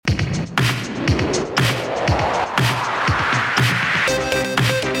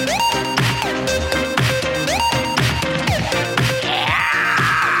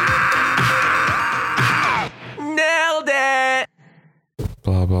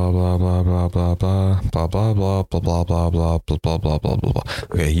blah blah blah blah blah blah blah blah blah blah blah blah blah blah blah blah blah blah.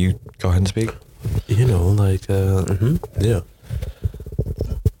 Okay, you go ahead and speak. You know, like, yeah.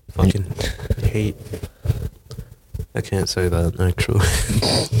 Fucking hate. I can't say that, actually.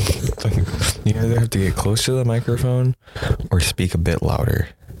 You either have to get close to the microphone or speak a bit louder.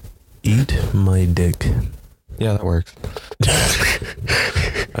 Eat my dick. Yeah, that works.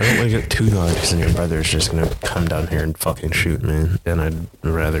 I don't want to get too loud because then your brother's just going to come down here and fucking shoot me. And I'd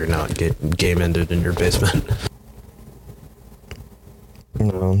rather not get game ended in your basement.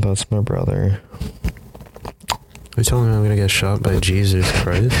 No, that's my brother. Are you telling me I'm going to get shot by Jesus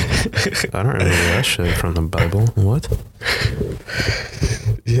Christ? I don't remember that shit from the Bible. What?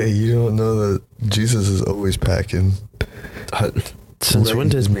 Yeah, you don't know that Jesus is always packing. Since when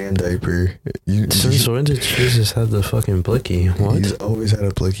did his man diaper? Since when did Jesus have the fucking blicky? What? He's always had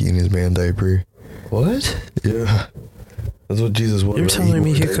a blicky in his man diaper. What? Yeah, that's what Jesus was. You're telling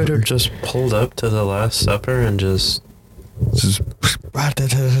me he could have just pulled up to the Last Supper and just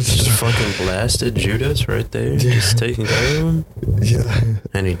fucking blasted Judas right there, just taking care of him? Yeah,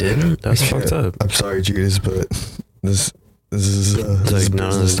 and he didn't. That's fucked up. I'm sorry, Judas, but this is like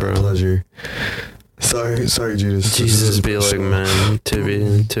none of this, bro. Pleasure. Sorry, Judas. Jesus be like, man, to be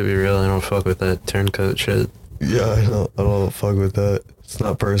real, I don't fuck with that turncoat shit. Yeah, I don't fuck with that. It's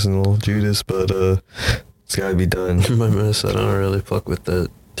not personal, Judas, but it's gotta be done. My miss, I don't really fuck with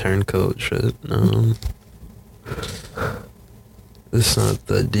that turncoat shit. It's not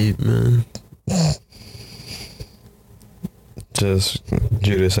that deep, man. Just,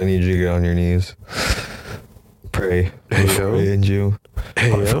 Judas, I need you to get on your knees. Pray. Hey, pray in you.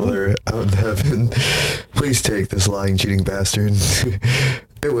 Hey, Our Father out in heaven, please take this lying, cheating bastard.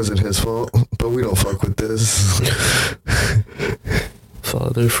 It wasn't his fault, but we don't fuck with this.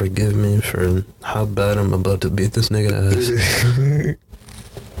 Father, forgive me for how bad I'm about to beat this nigga ass.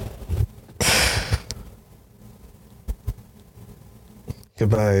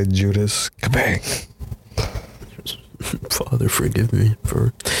 Goodbye, Judas. Kabang. Father, forgive me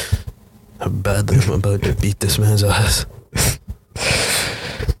for how badly I'm about to beat this man's ass.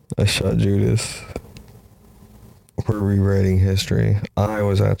 I shot Judas. We're rewriting history. I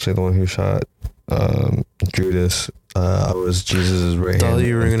was actually the one who shot Judas. I was Jesus' right hand. I thought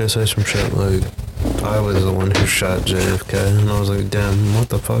you were gonna say some shit like, I was the one who shot JFK, and I was like, damn, what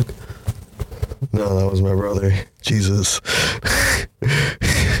the fuck? No, that was my brother, Jesus.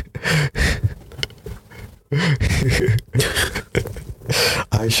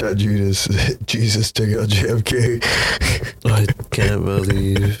 I shot Judas. Jesus took out JFK. I can't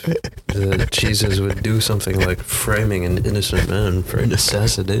believe that Jesus would do something like framing an innocent man for an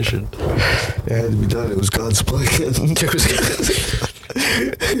assassination. It had to be done. It was God's plan.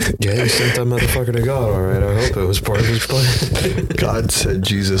 Yeah, he sent that motherfucker to God, alright. I hope it was part of his plan. God said,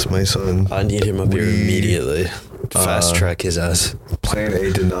 Jesus, my son. I need him up here immediately. Fast track his ass. Plan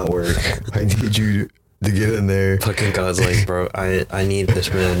A did not work. I need you to get in there. Fucking God's like, bro, I need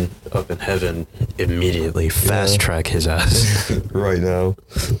this man up in heaven immediately. Fast track his ass. Right now.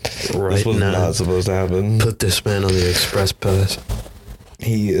 Right this was now. not supposed to happen. Put this man on the express pass.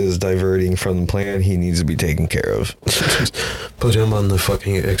 He is diverting from the plan. He needs to be taken care of. Put him on the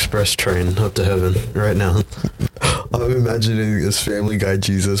fucking express train up to heaven right now. I'm imagining this Family Guy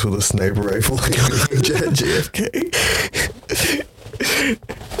Jesus with a sniper rifle at JFK.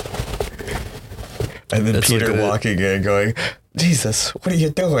 And then it's Peter like walking in going, Jesus, what are you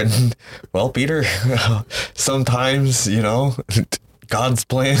doing? Well, Peter, sometimes, God's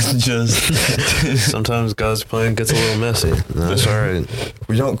plan just... Sometimes God's plan gets a little messy. That's all right.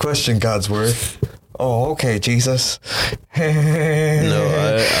 We don't question God's word. Oh, okay, Jesus. No,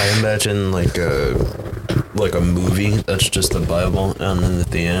 I imagine like a movie that's just the Bible, and then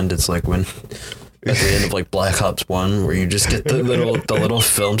at the end it's like when... At the end of like Black Ops 1, where you just get the little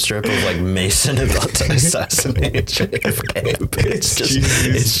film strip of like Mason about to assassinate JFK.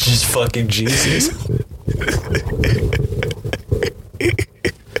 It's just fucking Jesus.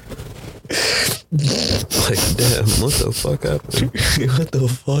 Like, damn, what the fuck happened? What the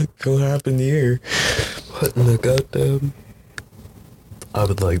fuck? What happened here? What in the goddamn? I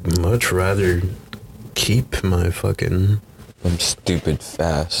would like much rather keep my fucking... I'm stupid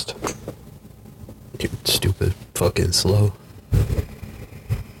fast. You're stupid fucking slow.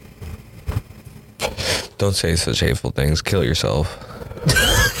 Don't say such hateful things. Kill yourself.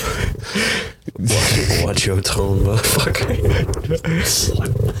 Watch your tone, motherfucker.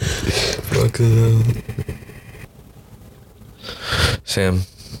 Fucking Sam,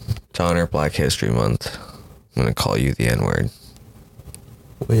 to honor Black History Month, I'm gonna call you the N-word.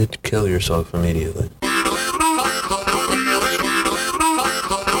 Way to kill yourself immediately.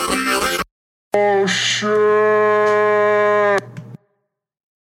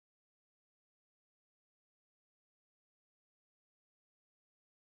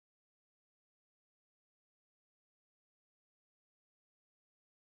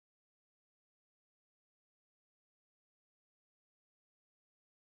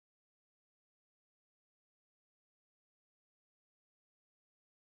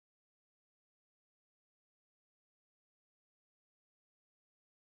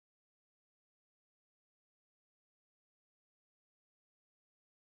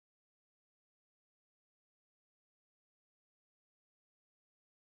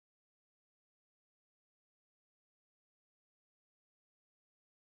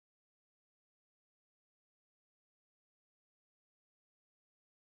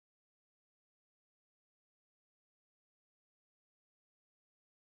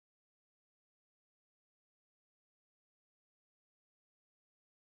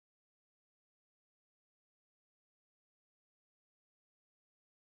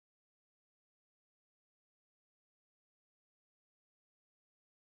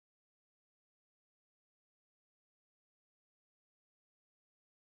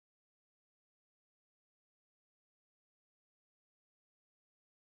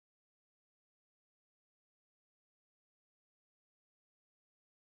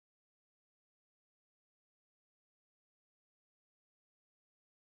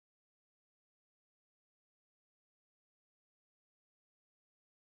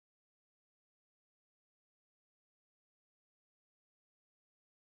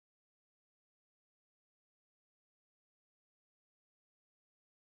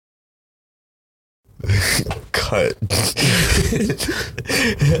 Cut. I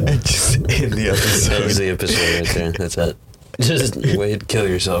just end the episode. That was the episode right there. That's it. Just Wade, kill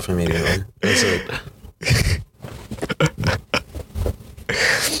yourself immediately. That's it.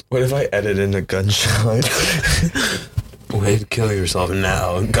 What if I edit in a gunshot? Wade, kill yourself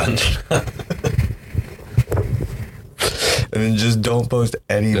now. Gunshot. And then just don't post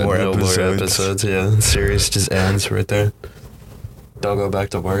any more No episodes. more episodes, yeah. Series just ends right there. Don't go back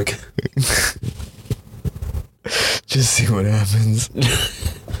to work. Just see what happens.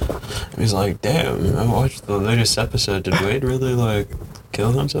 He's like, damn, I watched the latest episode. Did Wade really, like,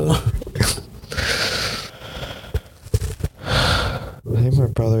 kill himself? I think my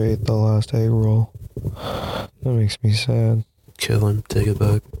brother ate the last egg roll. That makes me sad. Kill him, take it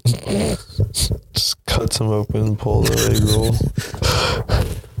back. Just cuts him open, pull the egg roll.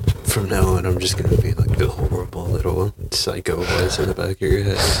 From now on, I'm just gonna be like the horrible little psycho voice in the back of your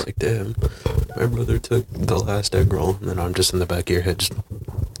head. It's like, damn, my brother took the last egg roll, and then I'm just in the back of your head, just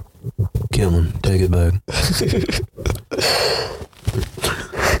kill him, take it back.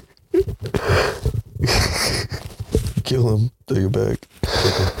 Kill him, take it back.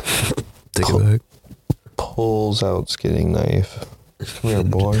 Take it back. Pulls out skinning knife. Come here,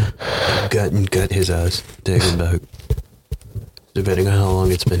 boy. Gut his ass. Take it back. Depending on how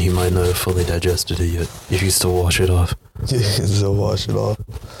long it's been, he might not have fully digested it yet. If you still wash it off. So wash it off.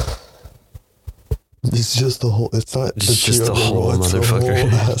 It's just the whole. It's not It's just the whole roll, it's motherfucker. The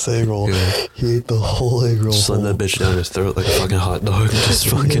whole ass egg roll. Yeah. He ate the whole egg roll. Slam that bitch down his throat like a fucking hot dog. Just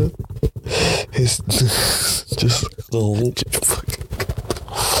fucking. His just the whole.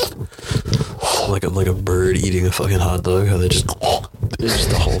 Like a bird eating a fucking hot dog. How they just. It's just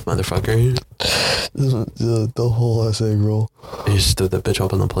the whole motherfucker. The whole ass egg roll. He just threw that bitch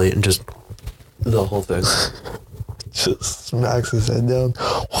up on the plate and just. The whole thing. Just smacks his head down.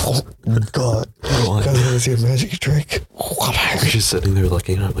 God. What? Guys, want to see a magic trick? We're just sitting there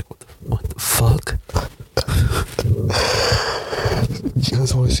looking at him like, what the fuck? You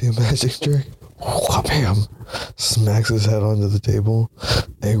guys want to see a magic trick? Bam! Smacks his head onto the table.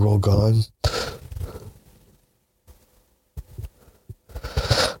 Egg roll gone.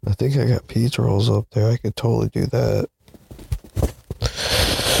 I think I got pizza rolls up there. I could totally do that.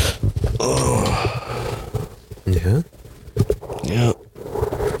 Oh. Yeah? Yep.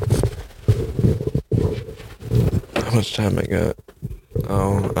 How much time I got?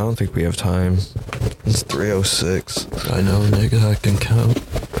 Oh, I don't think we have time. It's 3:06. I know, nigga, I can count.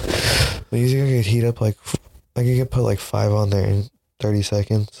 You think I could heat up like... I could put like 5 on there in 30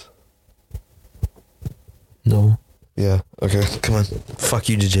 seconds? No. Yeah, okay, come on. Fuck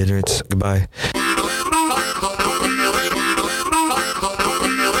you, degenerates. Goodbye.